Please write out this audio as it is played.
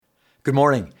Good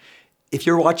morning. If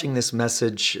you're watching this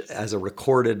message as a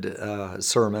recorded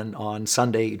sermon on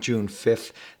Sunday, June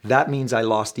 5th, that means I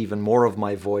lost even more of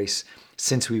my voice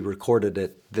since we recorded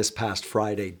it this past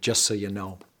Friday, just so you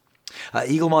know.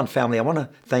 Eaglemont family, I want to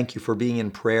thank you for being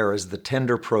in prayer as the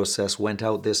tender process went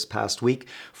out this past week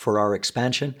for our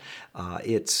expansion.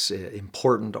 It's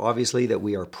important, obviously, that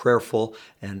we are prayerful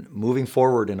and moving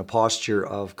forward in a posture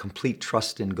of complete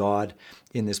trust in God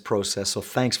in this process. So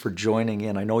thanks for joining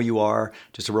in. I know you are.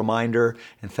 Just a reminder,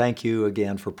 and thank you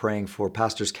again for praying for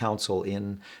Pastor's Council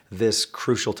in this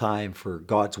crucial time for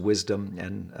God's wisdom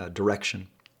and direction.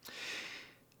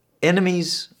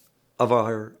 Enemies of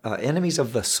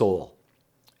the Soul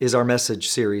is our message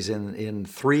series in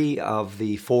 3 of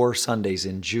the 4 Sundays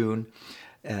in June.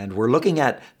 And we're looking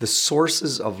at the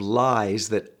sources of lies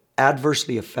that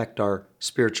adversely affect our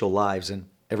spiritual lives and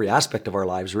every aspect of our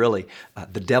lives, really.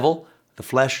 The devil, the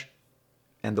flesh,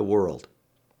 and the world.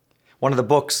 One of the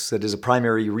books that is a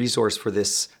primary resource for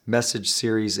this message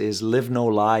series is Live No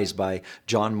Lies by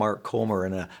John Mark Comer,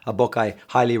 and a book I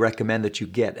highly recommend that you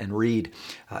get and read.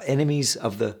 Enemies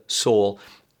of the Soul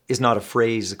is not a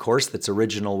phrase, of course, that's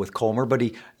original with Comer, but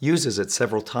he uses it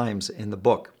several times in the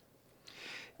book.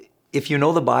 If you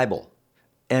know the Bible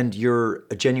and you're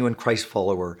a genuine Christ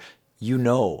follower, you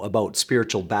know about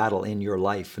spiritual battle in your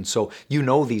life. And so you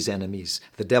know these enemies,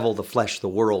 the devil, the flesh, the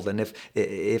world. And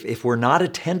if we're not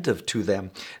attentive to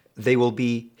them, they will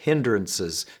be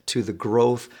hindrances to the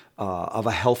growth of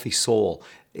a healthy soul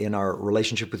in our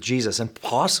relationship with Jesus, and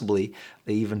possibly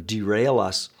they even derail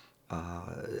us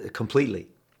completely.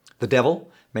 The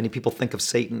devil, many people think of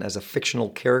Satan as a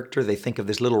fictional character. They think of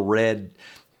this little red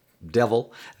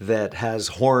devil that has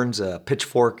horns, a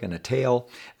pitchfork, and a tail.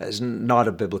 Is not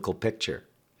a biblical picture.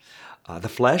 The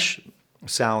flesh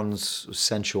sounds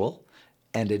sensual,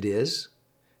 and it is.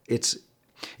 It's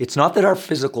not that our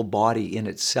physical body in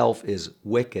itself is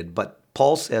wicked, but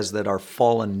Paul says that our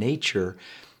fallen nature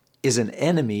is an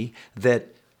enemy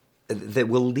that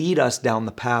will lead us down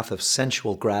the path of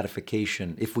sensual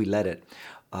gratification if we let it.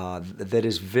 That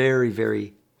is very,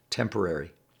 very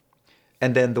temporary.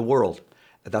 And then the world.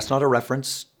 That's not a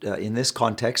reference in this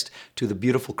context to the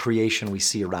beautiful creation we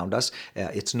see around us.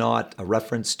 It's not a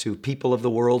reference to people of the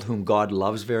world whom God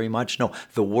loves very much. No,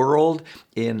 the world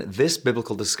in this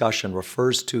biblical discussion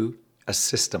refers to a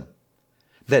system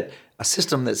that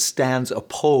stands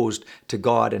opposed to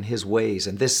God and His ways.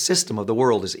 And this system of the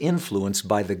world is influenced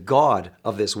by the God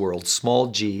of this world,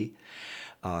 small g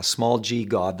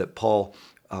God, that Paul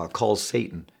calls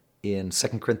Satan in 2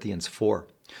 Corinthians 4.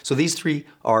 So these 3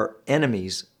 are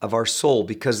enemies of our soul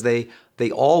because they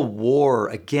all war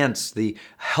against the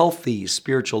healthy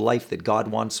spiritual life that God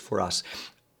wants for us.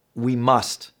 We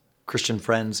must, Christian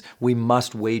friends, we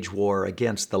must wage war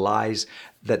against the lies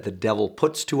that the devil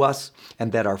puts to us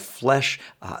and that our flesh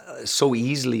so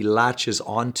easily latches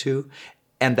onto,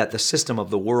 and that the system of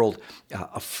the world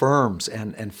affirms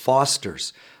and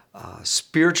fosters.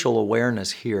 Spiritual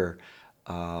awareness here,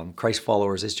 Christ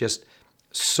followers, is just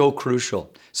so crucial.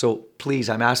 So please,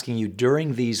 I'm asking you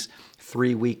during these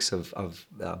 3 weeks of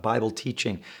Bible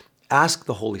teaching, ask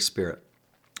the Holy Spirit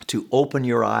to open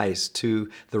your eyes to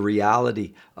the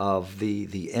reality of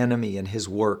the enemy and his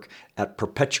work at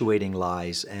perpetuating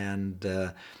lies and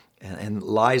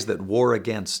lies that war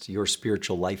against your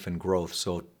spiritual life and growth.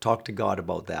 So talk to God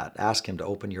about that. Ask Him to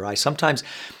open your eyes. Sometimes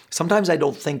I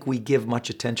don't think we give much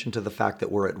attention to the fact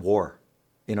that we're at war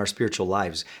in our spiritual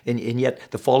lives. And yet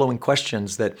the following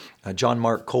questions that John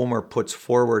Mark Comer puts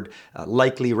forward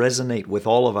likely resonate with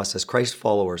all of us as Christ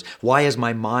followers. Why is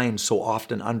my mind so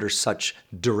often under such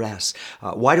duress?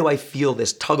 Why do I feel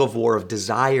this tug of war of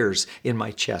desires in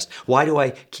my chest? Why do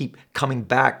I keep coming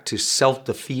back to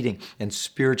self-defeating and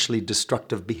spiritually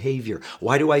destructive behavior?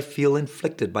 Why do I feel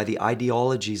inflicted by the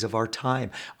ideologies of our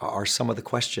time? Are some of the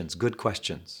questions, good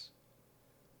questions.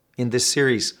 In this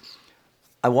series,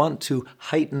 I want to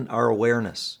heighten our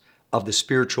awareness of the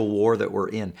spiritual war that we're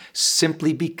in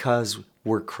simply because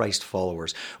we're Christ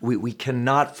followers. We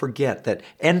cannot forget that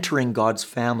entering God's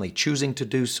family, choosing to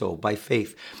do so by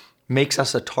faith, makes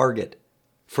us a target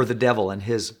for the devil and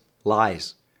his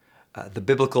lies. The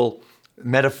biblical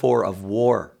metaphor of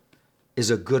war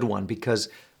is a good one because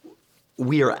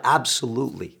we are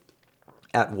absolutely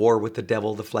at war with the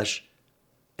devil, the flesh,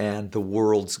 and the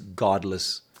world's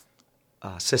godless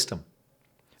system.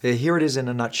 Here it is in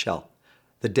a nutshell.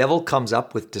 The devil comes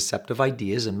up with deceptive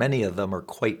ideas, and many of them are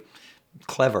quite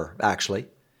clever, actually.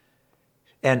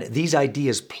 And these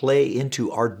ideas play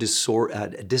into our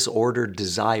disordered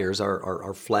desires,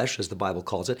 our flesh, as the Bible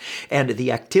calls it. And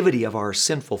the activity of our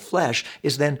sinful flesh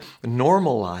is then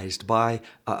normalized by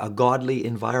a godly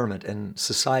environment and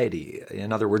society.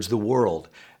 In other words, the world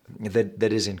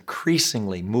that is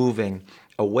increasingly moving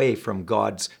away from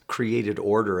God's created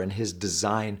order and his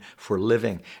design for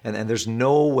living. And there's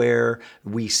nowhere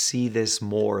we see this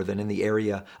more than in the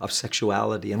area of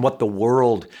sexuality and what the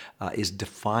world is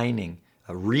defining,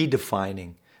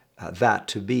 redefining that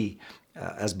to be.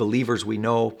 As believers, we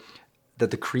know that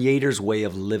the Creator's way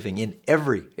of living in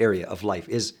every area of life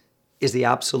is the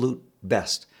absolute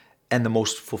best and the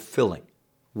most fulfilling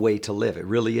way to live. It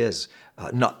really is.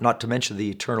 Not to mention the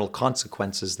eternal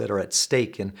consequences that are at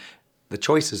stake in the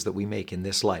choices that we make in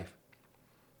this life.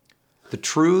 The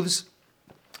truths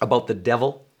about the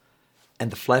devil and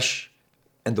the flesh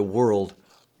and the world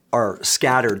are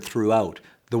scattered throughout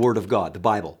the Word of God, the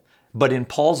Bible. But in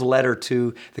Paul's letter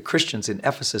to the Christians in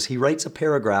Ephesus, he writes a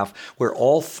paragraph where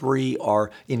all three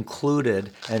are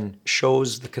included and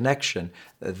shows the connection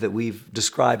that we've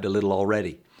described a little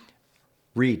already.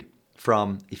 Read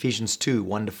from Ephesians 2,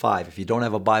 1-5. If you don't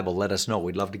have a Bible, let us know.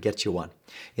 We'd love to get you one.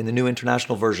 In the New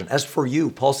International Version, as for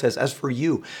you, Paul says, as for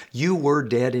you, you were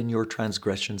dead in your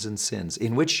transgressions and sins,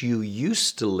 in which you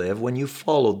used to live when you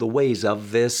followed the ways of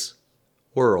this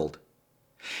world,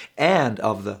 and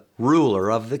of the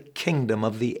ruler of the kingdom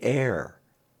of the air,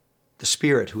 the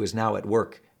Spirit who is now at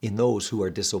work in those who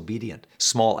are disobedient.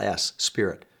 Small s,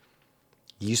 Spirit.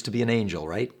 He used to be an angel,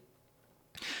 right?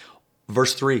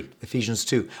 Verse 3, Ephesians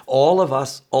 2, all of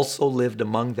us also lived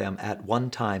among them at one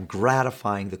time,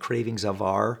 gratifying the cravings of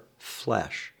our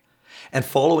flesh and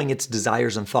following its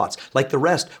desires and thoughts. Like the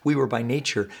rest, we were by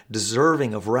nature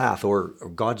deserving of wrath or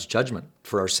God's judgment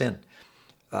for our sin,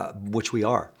 which we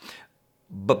are.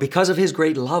 But because of his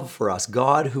great love for us,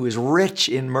 God, who is rich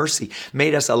in mercy,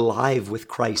 made us alive with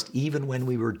Christ even when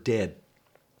we were dead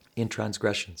in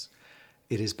transgressions.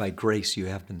 It is by grace you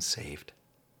have been saved.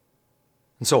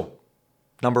 And so,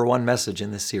 number one message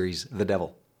in this series, the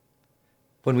devil.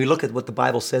 When we look at what the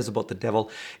Bible says about the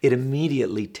devil, it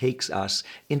immediately takes us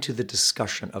into the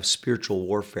discussion of spiritual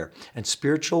warfare. And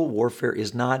spiritual warfare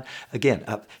is not, again,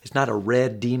 it's not a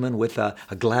red demon with a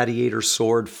gladiator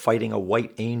sword fighting a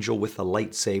white angel with a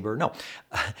lightsaber. No,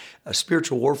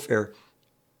 spiritual warfare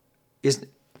is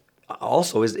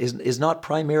not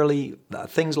primarily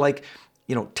things like,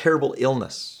 terrible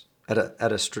illness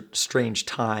at a strange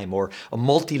time, or a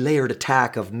multi-layered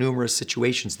attack of numerous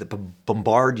situations that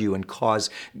bombard you and cause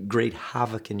great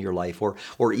havoc in your life,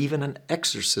 or even an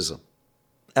exorcism.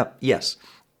 Yes,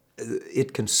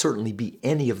 it can certainly be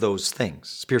any of those things,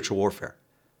 spiritual warfare.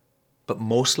 But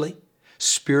mostly,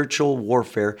 spiritual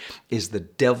warfare is the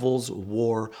devil's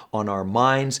war on our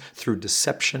minds through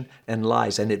deception and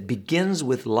lies. And it begins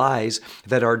with lies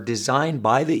that are designed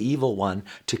by the evil one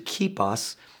to keep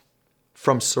us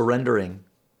from surrendering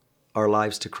our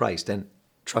lives to Christ and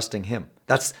trusting him.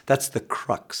 That's the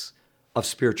crux of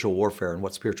spiritual warfare and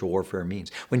what spiritual warfare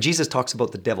means. When Jesus talks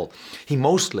about the devil, he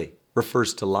mostly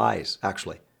refers to lies,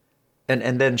 actually,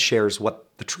 and then shares what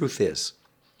the truth is.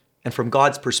 And from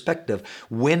God's perspective,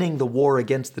 winning the war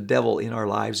against the devil in our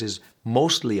lives is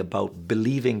mostly about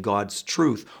believing God's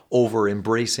truth over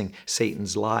embracing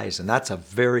Satan's lies. And that's a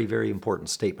very, very important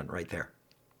statement right there.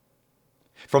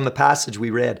 From the passage we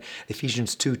read,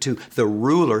 Ephesians 2:2, the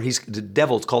ruler, the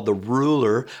devil's called the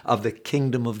ruler of the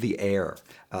kingdom of the air.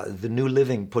 The New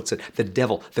Living puts it, the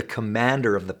devil, the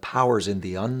commander of the powers in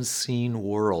the unseen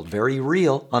world. Very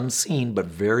real, unseen, but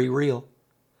very real.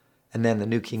 And then the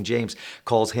New King James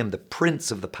calls him the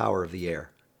prince of the power of the air.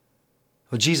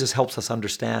 Well, Jesus helps us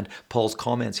understand Paul's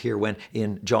comments here when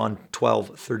in John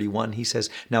 12:31, he says,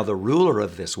 now the ruler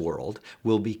of this world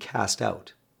will be cast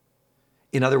out.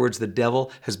 In other words, the devil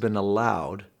has been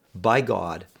allowed by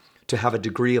God to have a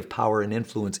degree of power and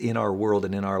influence in our world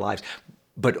and in our lives,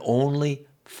 but only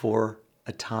for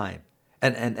a time.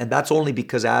 And that's only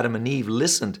because Adam and Eve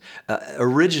listened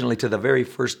originally to the very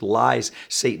first lies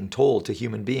Satan told to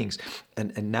human beings.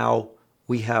 And now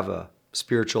we have a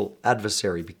spiritual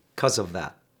adversary because of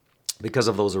that, because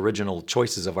of those original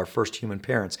choices of our first human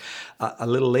parents. A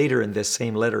little later in this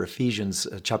same letter, Ephesians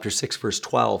chapter 6, verse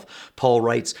 12, Paul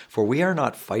writes, for we are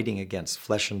not fighting against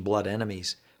flesh and blood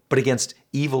enemies, but against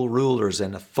evil rulers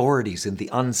and authorities in the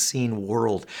unseen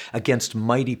world, against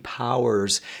mighty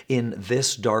powers in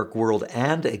this dark world,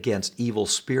 and against evil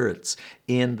spirits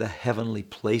in the heavenly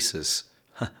places,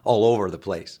 all over the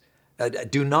place.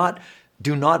 Do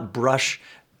not brush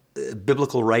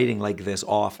biblical writing like this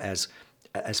off as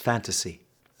fantasy.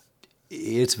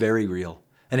 It's very real.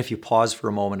 And if you pause for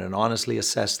a moment and honestly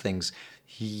assess things,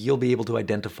 you'll be able to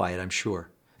identify it, I'm sure,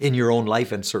 in your own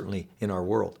life and certainly in our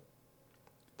world.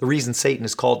 The reason Satan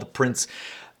is called the prince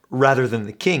rather than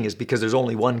the king is because there's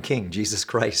only one king, Jesus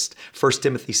Christ. 1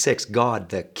 Timothy 6, God,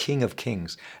 the King of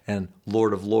kings and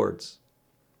Lord of lords.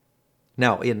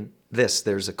 Now, in this,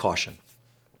 there's a caution.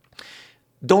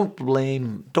 Don't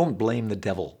blame the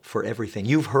devil for everything.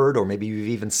 You've heard, or maybe you've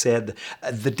even said,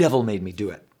 the devil made me do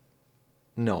it.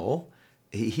 No,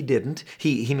 he didn't.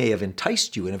 He may have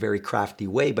enticed you in a very crafty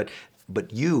way, but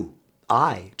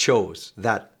I chose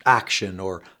that action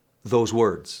or those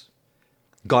words.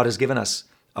 God has given us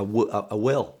a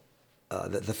will,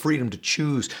 the freedom to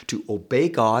choose to obey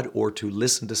God or to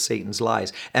listen to Satan's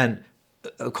lies. And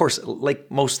of course,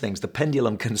 like most things, the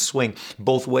pendulum can swing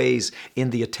both ways in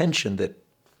the attention that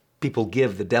people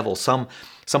give the devil. Some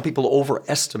people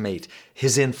overestimate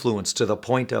his influence to the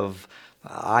point of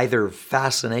either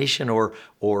fascination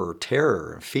or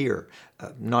terror, fear.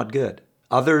 Not good.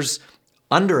 Others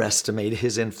underestimate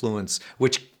his influence,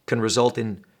 which can result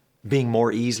in being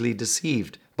more easily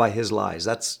deceived by his lies.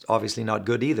 That's obviously not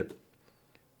good either.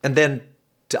 And then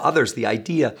to others, the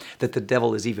idea that the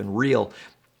devil is even real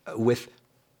with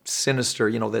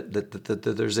sinister,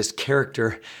 that there's this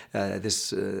character,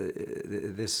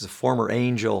 this former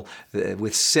angel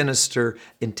with sinister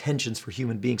intentions for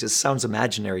human beings. It sounds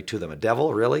imaginary to them. A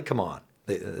devil? Really? Come on,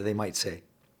 they might say.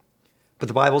 But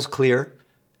the Bible's clear,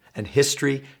 and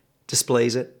history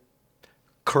displays it.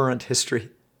 Current history.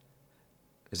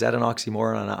 Is that an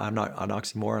oxymoron?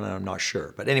 I'm not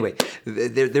sure. But anyway,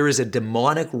 there is a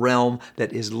demonic realm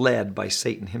that is led by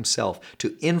Satan himself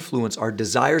to influence our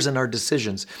desires and our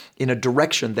decisions in a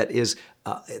direction that is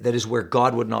where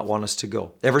God would not want us to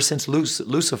go. Ever since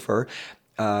Lucifer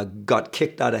got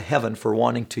kicked out of heaven for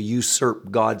wanting to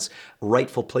usurp God's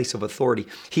rightful place of authority,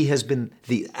 he has been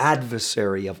the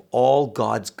adversary of all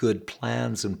God's good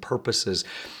plans and purposes,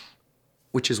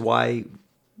 which is why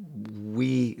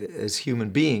we as human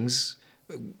beings,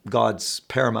 God's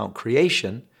paramount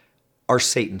creation, are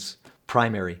Satan's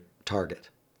primary target.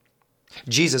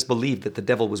 Jesus believed that the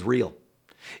devil was real.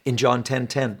 In John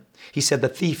 10:10, he said the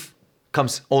thief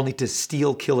comes only to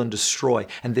steal, kill, and destroy.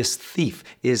 And this thief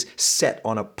is set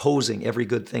on opposing every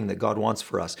good thing that God wants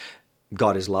for us.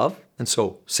 God is love, and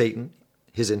so Satan,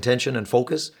 his intention and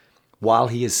focus, while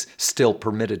he is still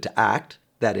permitted to act,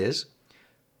 that is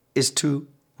to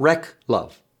wreck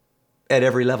love at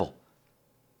every level.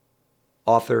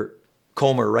 Author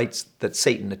Comer writes that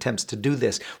Satan attempts to do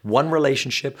this one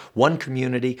relationship, one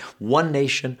community, one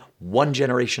nation, one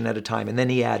generation at a time. And then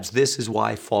he adds, this is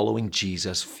why following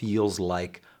Jesus feels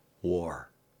like war.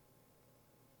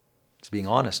 It's being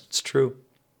honest. It's true.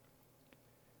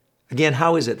 Again,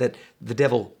 how is it that the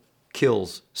devil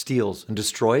kills, steals, and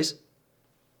destroys?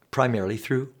 Primarily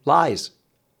through lies.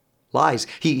 Lies.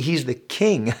 He's the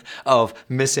king of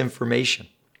misinformation,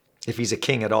 if he's a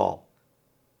king at all.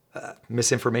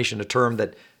 Misinformation, a term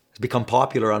that has become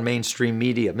popular on mainstream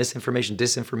media. Misinformation,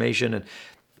 disinformation. And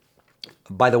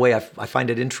by the way, I find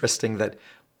it interesting that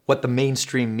what the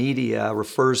mainstream media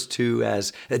refers to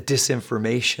as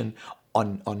disinformation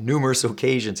on numerous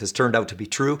occasions has turned out to be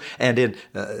true. And in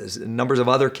numbers of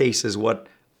other cases, what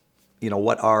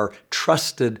our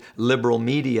trusted liberal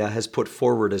media has put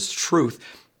forward as truth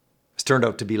has turned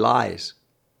out to be lies.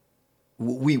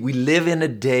 We live in a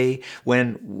day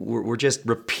when we're just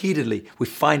repeatedly, we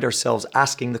find ourselves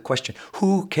asking the question,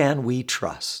 who can we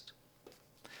trust?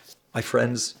 My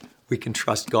friends, we can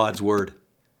trust God's word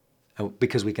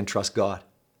because we can trust God.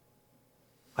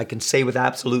 I can say with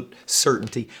absolute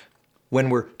certainty,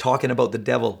 when we're talking about the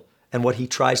devil and what he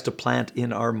tries to plant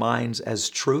in our minds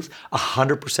as truth,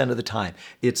 100% of the time,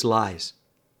 it's lies.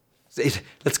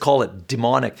 Let's call it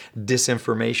demonic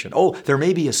disinformation. Oh, there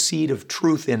may be a seed of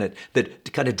truth in it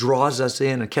that kind of draws us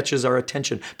in and catches our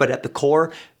attention. But at the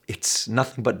core, it's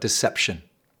nothing but deception.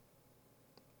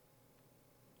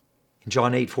 In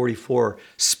John 8:44,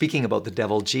 speaking about the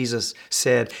devil, Jesus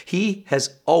said, he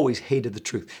has always hated the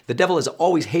truth. The devil has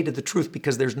always hated the truth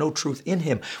because there's no truth in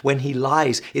him. When he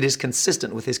lies, it is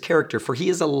consistent with his character, for he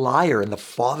is a liar and the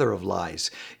father of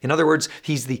lies. In other words,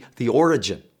 he's the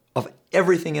origin of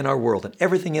everything in our world and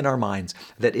everything in our minds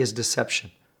that is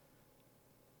deception.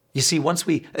 You see, once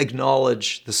we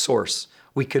acknowledge the source,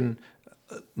 we can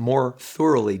more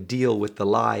thoroughly deal with the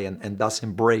lie and thus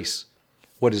embrace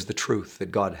what is the truth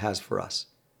that God has for us.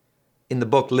 In the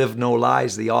book Live No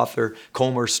Lies, the author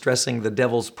Comer, stressing the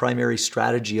devil's primary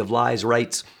strategy of lies,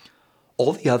 writes,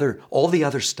 all the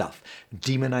other stuff,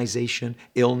 demonization,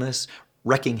 illness,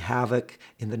 wreaking havoc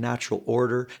in the natural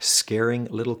order, scaring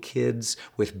little kids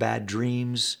with bad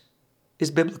dreams, is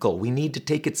biblical. We need to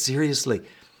take it seriously.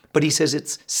 But he says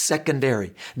it's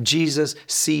secondary. Jesus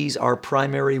sees our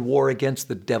primary war against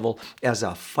the devil as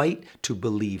a fight to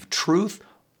believe truth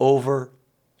over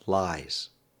lies.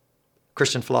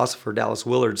 Christian philosopher Dallas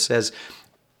Willard says,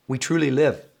 we truly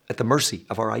live at the mercy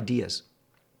of our ideas.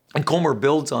 And Comer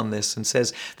builds on this and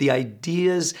says, the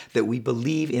ideas that we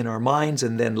believe in our minds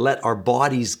and then let our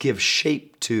bodies give shape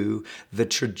to the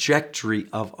trajectory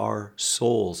of our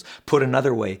souls. Put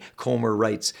another way, Comer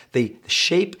writes, they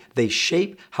shape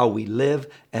how we live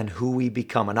and who we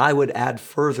become. And I would add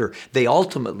further, they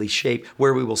ultimately shape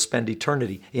where we will spend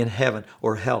eternity, in heaven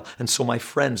or hell. And so, my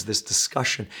friends, this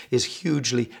discussion is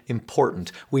hugely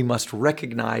important. We must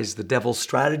recognize the devil's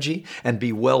strategy and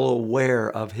be well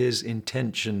aware of his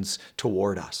intentions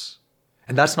toward us.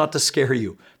 And that's not to scare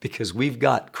you, because we've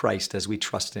got Christ as we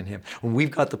trust in him. And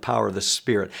we've got the power of the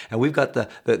Spirit. And we've got the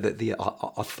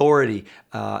authority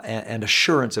and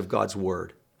assurance of God's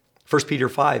word. 1 Peter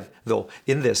 5, though,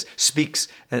 in this speaks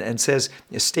and says,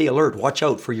 stay alert, watch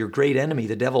out, for your great enemy,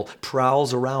 the devil,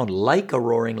 prowls around like a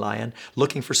roaring lion,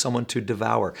 looking for someone to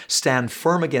devour. Stand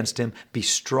firm against him, be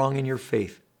strong in your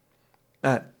faith.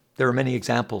 There are many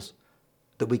examples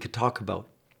that we could talk about.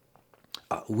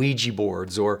 Ouija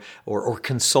boards or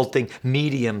consulting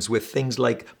mediums with things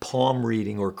like palm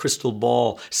reading or crystal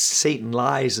ball. Satan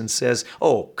lies and says,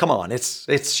 oh, come on, it's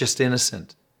just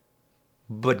innocent.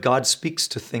 But God speaks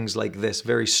to things like this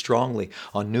very strongly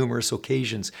on numerous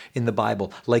occasions in the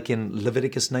Bible, like in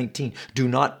Leviticus 19. Do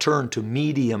not turn to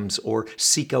mediums or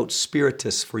seek out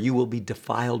spiritists, for you will be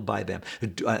defiled by them.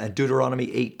 Deuteronomy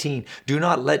 18. Do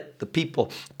not let the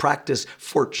people practice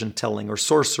fortune telling or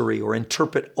sorcery or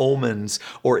interpret omens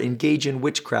or engage in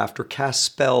witchcraft or cast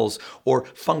spells or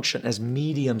function as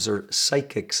mediums or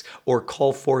psychics or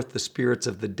call forth the spirits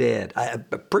of the dead.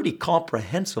 A pretty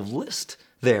comprehensive list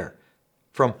there,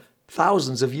 from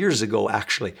thousands of years ago,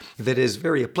 actually, that is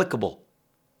very applicable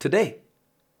today.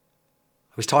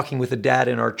 I was talking with a dad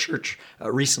in our church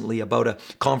recently about a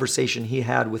conversation he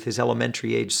had with his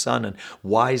elementary age son, and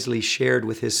wisely shared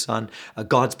with his son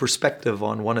God's perspective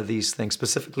on one of these things,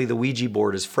 specifically the Ouija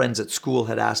board his friends at school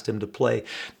had asked him to play.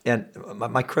 And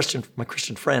my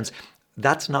Christian friends,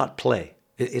 that's not play.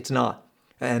 It's not.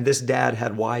 And this dad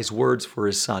had wise words for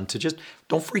his son to just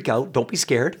don't freak out, don't be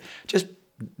scared, just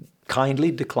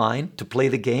kindly decline to play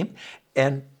the game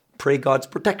and pray God's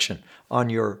protection on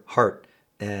your heart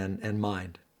and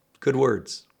mind. Good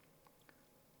words.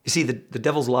 You see, the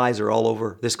devil's lies are all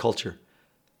over this culture.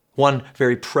 One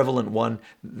very prevalent one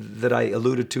that I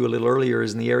alluded to a little earlier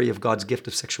is in the area of God's gift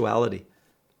of sexuality.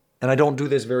 And I don't do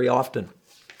this very often,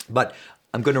 but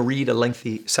I'm going to read a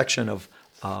lengthy section of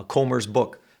Comer's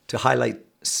book to highlight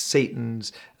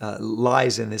Satan's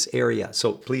lies in this area.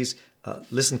 So please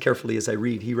listen carefully as I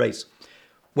read. He writes,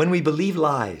 when we believe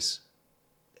lies,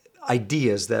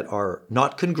 ideas that are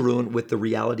not congruent with the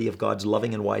reality of God's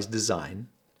loving and wise design,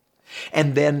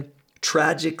 and then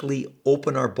tragically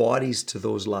open our bodies to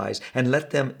those lies and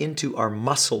let them into our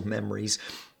muscle memories,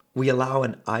 we allow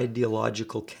an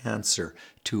ideological cancer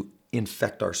to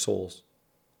infect our souls.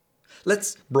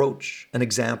 Let's broach an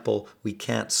example we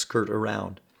can't skirt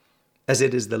around, as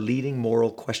it is the leading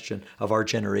moral question of our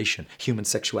generation, human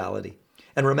sexuality.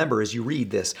 And remember, as you read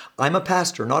this, I'm a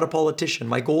pastor, not a politician.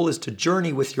 My goal is to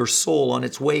journey with your soul on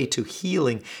its way to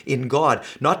healing in God,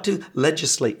 not to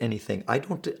legislate anything. I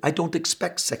don't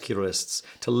expect secularists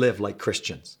to live like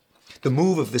Christians. The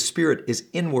move of the Spirit is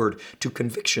inward to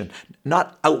conviction,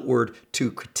 not outward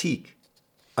to critique.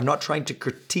 I'm not trying to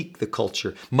critique the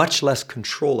culture, much less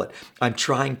control it. I'm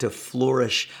trying to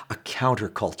flourish a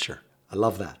counterculture. I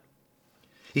love that.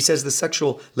 He says the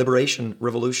sexual liberation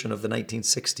revolution of the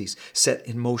 1960s set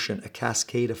in motion a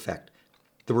cascade effect,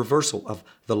 the reversal of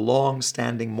the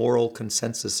long-standing moral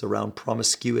consensus around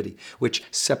promiscuity, which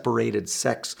separated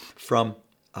sex from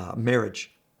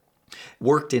marriage,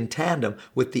 worked in tandem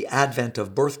with the advent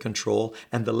of birth control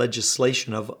and the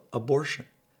legislation of abortion,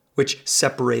 which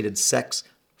separated sex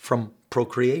from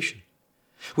procreation,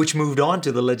 which moved on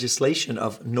to the legislation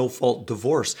of no-fault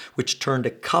divorce, which turned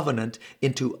a covenant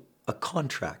into a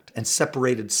contract and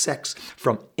separated sex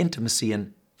from intimacy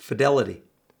and fidelity.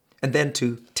 And then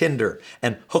to Tinder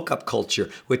and hookup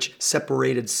culture, which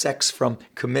separated sex from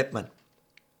commitment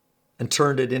and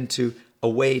turned it into a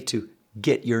way to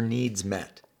get your needs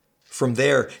met. From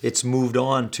there, it's moved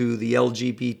on to the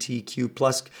LGBTQ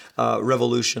plus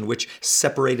revolution, which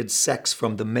separated sex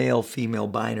from the male-female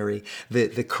binary,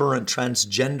 the current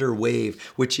transgender wave,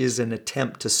 which is an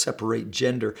attempt to separate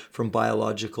gender from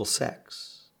biological sex.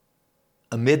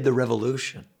 Amid the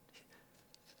revolution,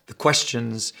 the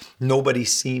questions nobody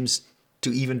seems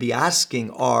to even be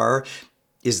asking are,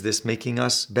 Is this making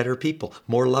us better people,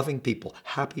 more loving people,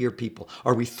 happier people?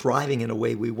 Are we thriving in a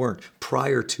way we weren't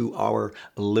prior to our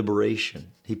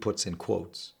liberation? He puts in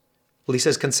quotes. Well, he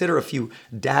says, consider a few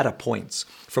data points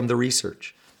from the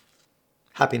research.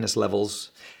 Happiness levels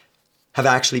have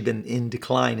actually been in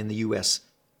decline in the U.S.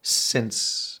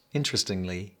 since,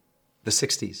 interestingly, the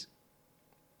 60s.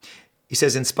 He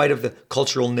says, in spite of the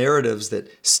cultural narratives that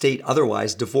state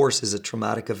otherwise, divorce is a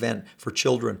traumatic event for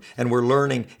children. And we're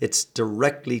learning it's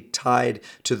directly tied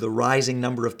to the rising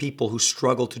number of people who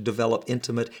struggle to develop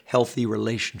intimate, healthy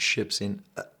relationships in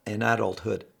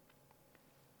adulthood.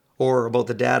 Or about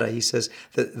the data, he says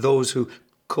that those who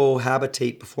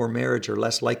cohabitate before marriage are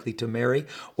less likely to marry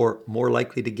or more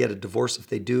likely to get a divorce if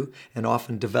they do, and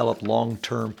often develop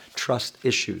long-term trust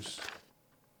issues.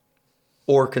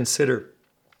 Or consider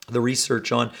the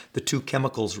research on the two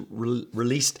chemicals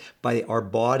released by our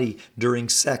body during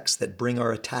sex that bring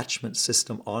our attachment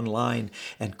system online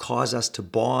and cause us to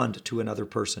bond to another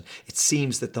person. It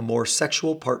seems that the more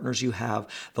sexual partners you have,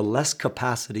 the less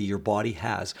capacity your body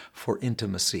has for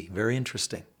intimacy. Very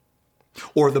interesting.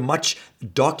 Or the much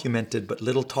documented but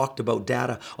little talked about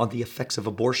data on the effects of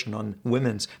abortion on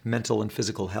women's mental and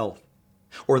physical health.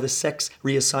 Or the sex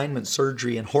reassignment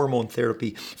surgery and hormone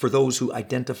therapy for those who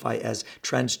identify as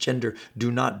transgender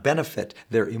do not benefit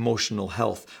their emotional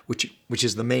health, which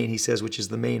is the main, he says, which is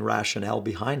the main rationale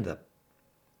behind them.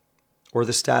 Or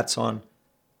the stats on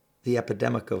the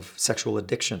epidemic of sexual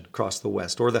addiction across the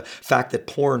West, or the fact that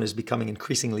porn is becoming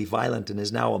increasingly violent and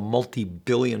is now a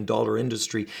multi-billion-dollar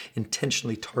industry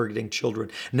intentionally targeting children.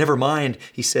 Never mind,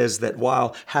 he says, that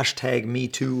while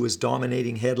 #MeToo is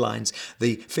dominating headlines,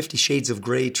 the 50 Shades of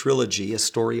Grey trilogy, a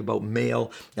story about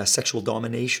male sexual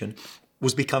domination,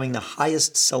 was becoming the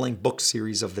highest-selling book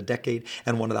series of the decade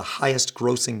and one of the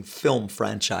highest-grossing film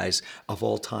franchise of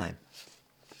all time.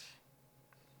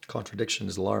 Contradiction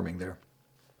is alarming there.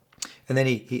 And then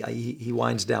he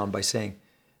winds down by saying,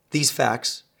 these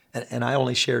facts, and I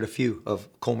only shared a few of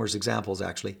Comer's examples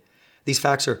actually, these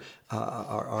facts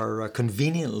are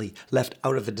conveniently left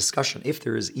out of the discussion, if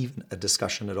there is even a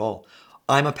discussion at all.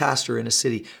 I'm a pastor in a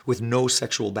city with no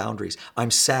sexual boundaries.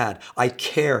 I'm sad. I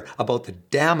care about the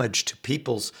damage to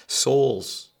people's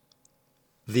souls.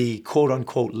 The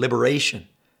quote-unquote liberation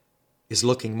is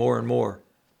looking more and more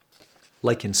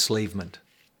like enslavement.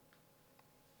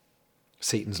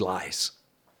 Satan's lies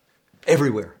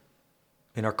everywhere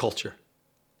in our culture.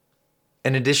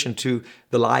 In addition to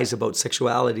the lies about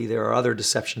sexuality, there are other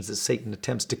deceptions that Satan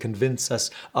attempts to convince us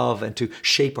of and to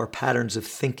shape our patterns of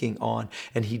thinking on.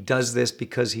 And he does this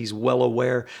because he's well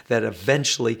aware that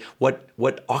eventually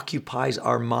what occupies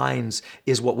our minds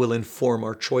is what will inform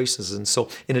our choices. And so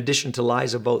in addition to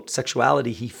lies about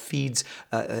sexuality, he feeds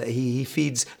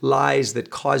lies that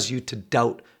cause you to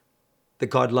doubt that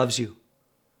God loves you,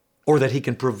 or that he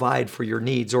can provide for your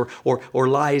needs, or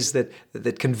lies that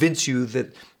convince you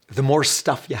that the more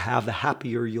stuff you have, the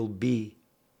happier you'll be.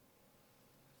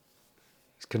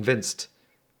 He's convinced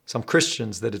some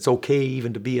Christians that it's okay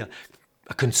even to be a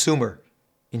consumer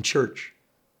in church.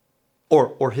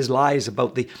 Or his lies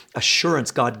about the assurance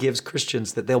God gives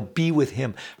Christians that they'll be with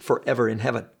him forever in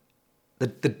heaven. The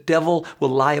devil will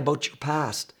lie about your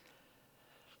past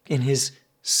in his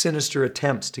sinister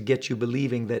attempts to get you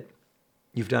believing that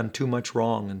you've done too much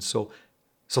wrong, and so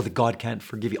that God can't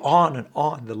forgive you. On and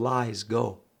on the lies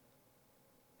go.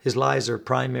 His lies are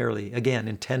primarily, again,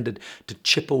 intended to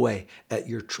chip away at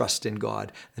your trust in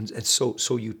God. And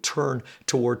so you turn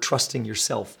toward trusting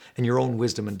yourself and your own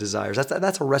wisdom and desires.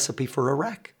 That's a recipe for a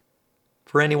wreck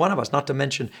for any one of us, not to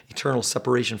mention eternal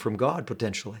separation from God,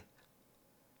 potentially.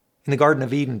 In the Garden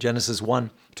of Eden, Genesis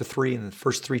 1-3, in the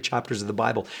first 3 chapters of the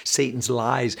Bible, Satan's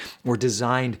lies were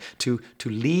designed to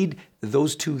lead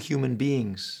those two human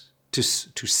beings to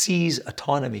seize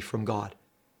autonomy from God,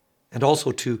 and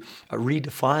also to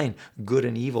redefine good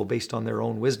and evil based on their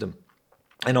own wisdom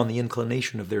and on the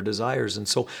inclination of their desires. And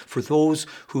so for those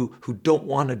who don't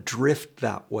want to drift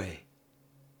that way,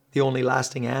 the only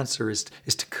lasting answer is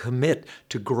to commit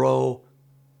to grow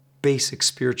basic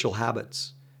spiritual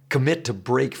habits. Commit to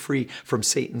break free from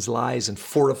Satan's lies and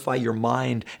fortify your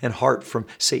mind and heart from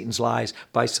Satan's lies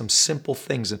by some simple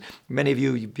things. And many of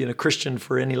you, you've been a Christian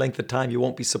for any length of time, you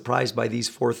won't be surprised by these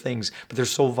 4 things, but they're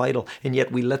so vital. And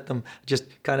yet we let them just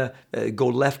kind of go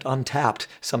left untapped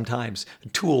sometimes.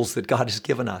 Tools that God has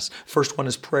given us. First one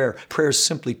is prayer. Prayer is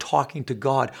simply talking to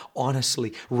God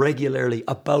honestly, regularly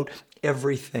about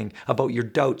everything, about your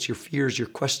doubts, your fears, your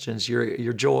questions,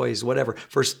 your joys, whatever.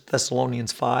 1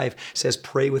 Thessalonians 5 says,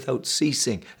 pray without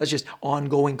ceasing. That's just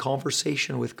ongoing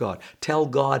conversation with God. Tell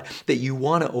God that you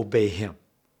want to obey him.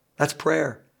 That's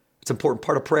prayer. It's an important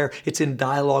part of prayer. It's in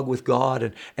dialogue with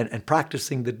God and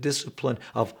practicing the discipline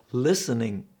of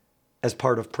listening as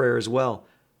part of prayer as well,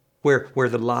 where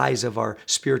the lies of our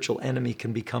spiritual enemy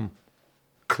can become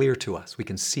clear to us. We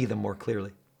can see them more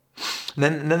clearly. And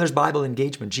then there's Bible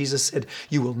engagement. Jesus said,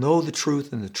 you will know the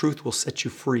truth and the truth will set you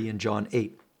free in John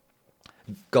 8.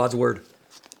 God's word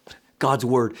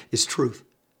is truth.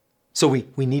 So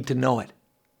we need to know it.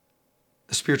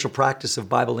 The spiritual practice of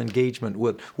Bible engagement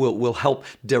will help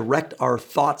direct our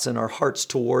thoughts and our hearts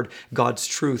toward God's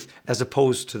truth as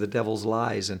opposed to the devil's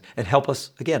lies and help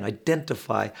us, again,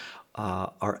 identify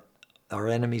our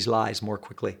enemy's lies more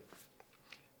quickly.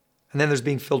 And then there's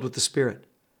being filled with the Spirit.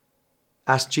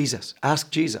 Ask Jesus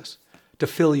to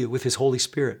fill you with his Holy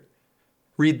Spirit.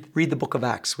 Read the book of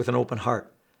Acts with an open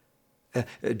heart.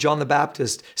 John the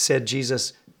Baptist said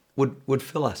Jesus would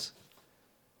fill us.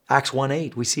 Acts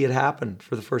 1:8, we see it happen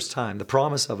for the first time, the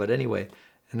promise of it anyway.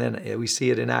 And then we see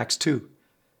it in Acts 2.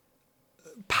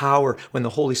 Power when the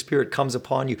Holy Spirit comes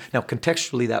upon you. Now,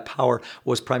 contextually, that power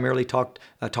was primarily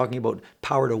talking about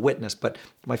power to witness. But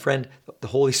my friend, the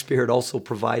Holy Spirit also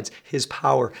provides his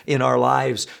power in our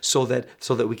lives so that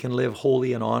we can live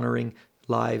holy and honoring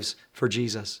lives for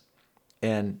Jesus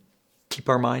and keep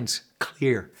our minds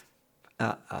clear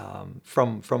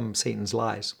from Satan's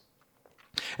lies.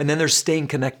 And then there's staying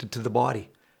connected to the body.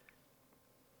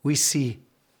 We see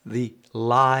the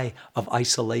lie of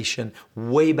isolation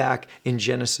way back in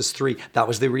Genesis 3. That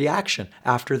was the reaction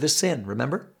after the sin,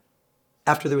 remember?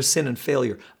 After there was sin and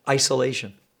failure,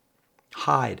 isolation.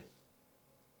 Hide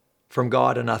from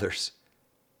God and others.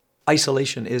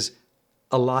 Isolation is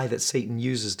a lie that Satan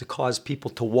uses to cause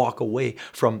people to walk away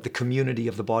from the community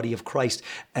of the body of Christ.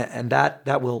 And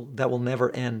that will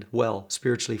never end well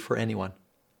spiritually for anyone.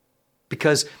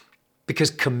 Because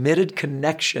committed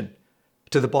connection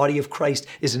to the body of Christ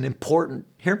is an important,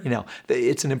 hear me now,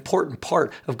 it's an important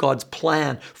part of God's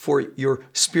plan for your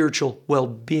spiritual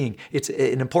well-being. It's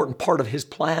an important part of his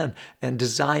plan and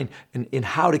design in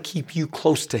how to keep you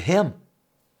close to him.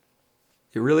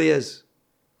 It really is.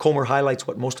 Comer highlights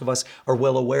what most of us are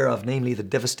well aware of, namely the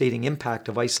devastating impact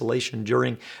of isolation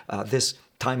during this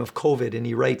time of COVID. And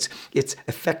he writes, its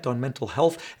effect on mental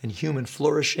health and human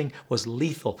flourishing was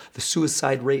lethal. The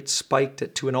suicide rate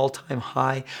spiked to an all-time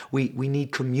high. We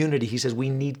need community. He says we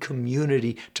need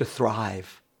community to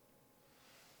thrive.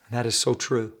 And that is so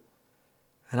true.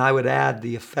 And I would add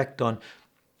the effect on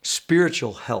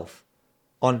spiritual health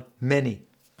on many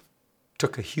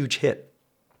took a huge hit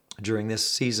during this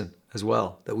season as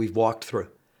well that we've walked through.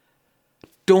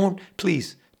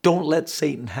 Please don't let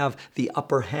Satan have the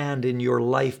upper hand in your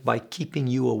life by keeping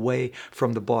you away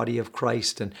from the body of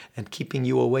Christ and keeping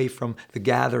you away from the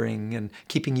gathering and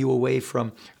keeping you away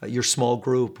from your small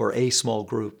group or a small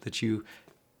group that you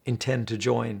intend to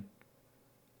join.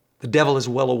 The devil is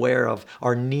well aware of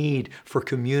our need for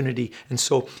community, and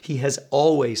so he has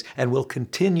always and will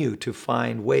continue to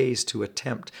find ways to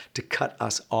attempt to cut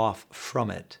us off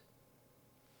from it.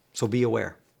 So be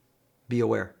aware. Be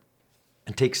aware.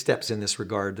 And take steps in this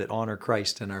regard that honor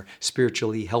Christ and are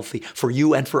spiritually healthy for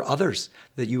you and for others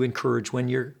that you encourage when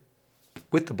you're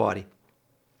with the body.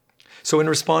 So in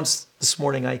response this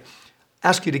morning, I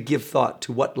ask you to give thought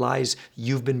to what lies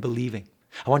you've been believing.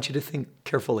 I want you to think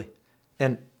carefully.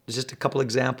 And there's just a couple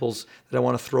examples that I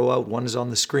want to throw out. One is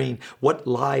on the screen. What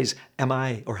lies am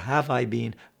I or have I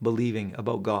been believing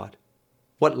about God?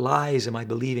 What lies am I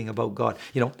believing about God?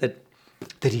 You know,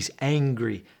 that he's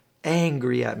angry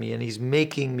at me and he's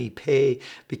making me pay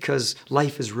because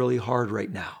life is really hard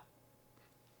right now.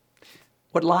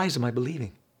 What lies am I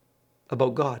believing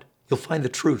about God? You'll find the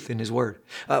truth in his word.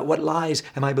 What lies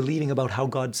am I believing about how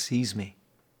God sees me?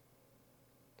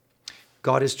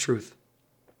 God is truth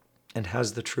and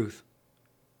has the truth.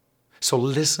 So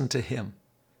listen to him,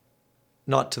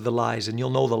 not to the lies. And you'll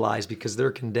know the lies because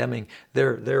they're condemning.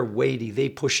 They're weighty. They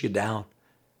push you down.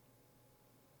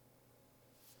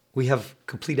 We have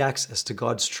complete access to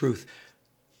God's truth,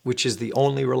 which is the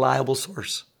only reliable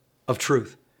source of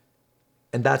truth.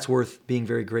 And that's worth being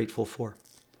very grateful for.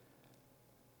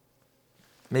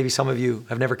 Maybe some of you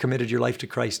have never committed your life to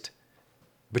Christ,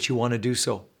 but you want to do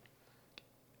so.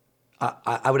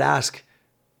 I would ask,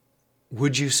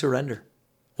 would you surrender?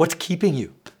 What's keeping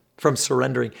you from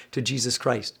surrendering to Jesus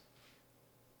Christ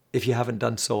if you haven't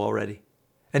done so already?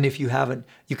 And if you haven't,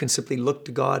 you can simply look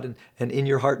to God and in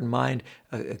your heart and mind,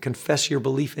 confess your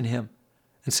belief in him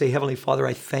and say, Heavenly Father,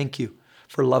 I thank you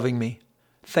for loving me.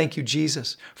 Thank you,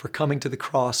 Jesus, for coming to the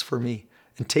cross for me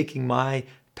and taking my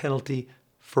penalty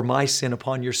for my sin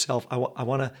upon yourself. I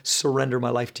want to surrender my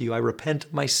life to you. I repent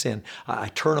of my sin. I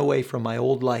turn away from my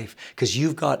old life because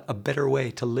you've got a better way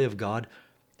to live, God.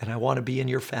 and I want to be in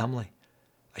your family.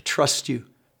 I trust you.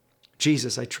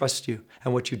 Jesus, I trust you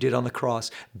and what you did on the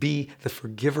cross. Be the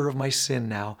forgiver of my sin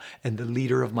now and the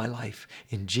leader of my life.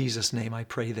 In Jesus' name I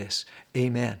pray this.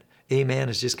 Amen. Amen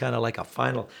is just kind of like a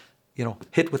final,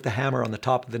 hit with the hammer on the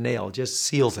top of the nail. It just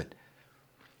seals it.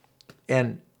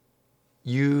 And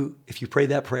if you pray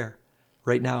that prayer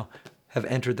right now, have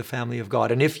entered the family of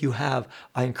God. And if you have,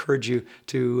 I encourage you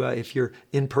to, if you're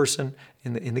in person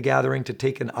in the gathering, to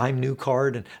take an I'm New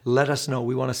card and let us know.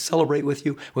 We want to celebrate with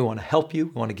you. We want to help you.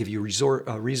 We want to give you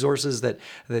resources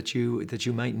that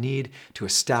you might need to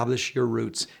establish your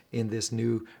roots in this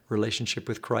new relationship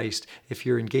with Christ. If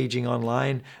you're engaging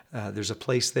online, there's a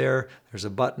place there. There's a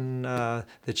button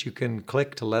that you can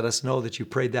click to let us know that you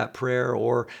prayed that prayer,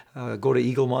 or go to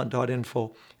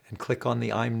eaglemont.info and click on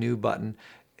the I'm New button.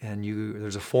 And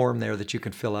there's a form there that you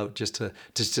can fill out just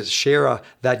to share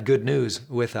that good news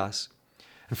with us.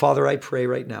 And Father, I pray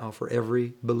right now for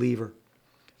every believer.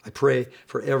 I pray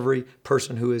for every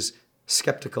person who is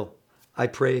skeptical. I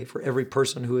pray for every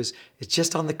person who is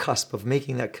just on the cusp of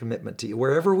making that commitment to you.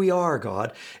 Wherever we are,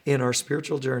 God, in our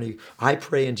spiritual journey, I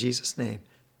pray in Jesus' name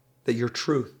that your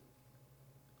truth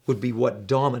would be what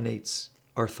dominates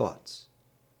our thoughts.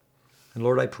 And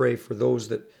Lord, I pray for those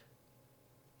that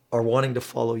are wanting to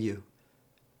follow you,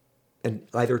 and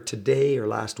either today or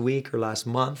last week or last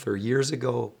month or years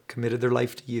ago committed their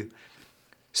life to you.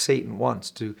 Satan wants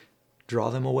to draw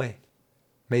them away.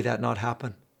 May that not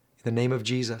happen. In the name of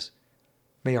Jesus,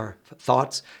 may our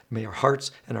thoughts, may our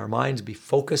hearts and our minds be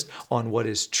focused on what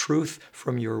is truth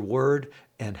from your word,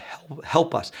 and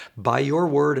help us by your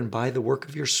word and by the work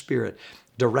of your Spirit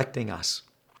directing us.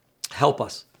 Help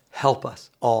us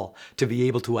all to be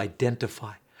able to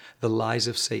identify the lies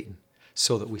of Satan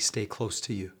so that we stay close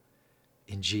to you.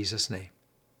 In Jesus' name,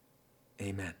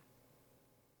 amen.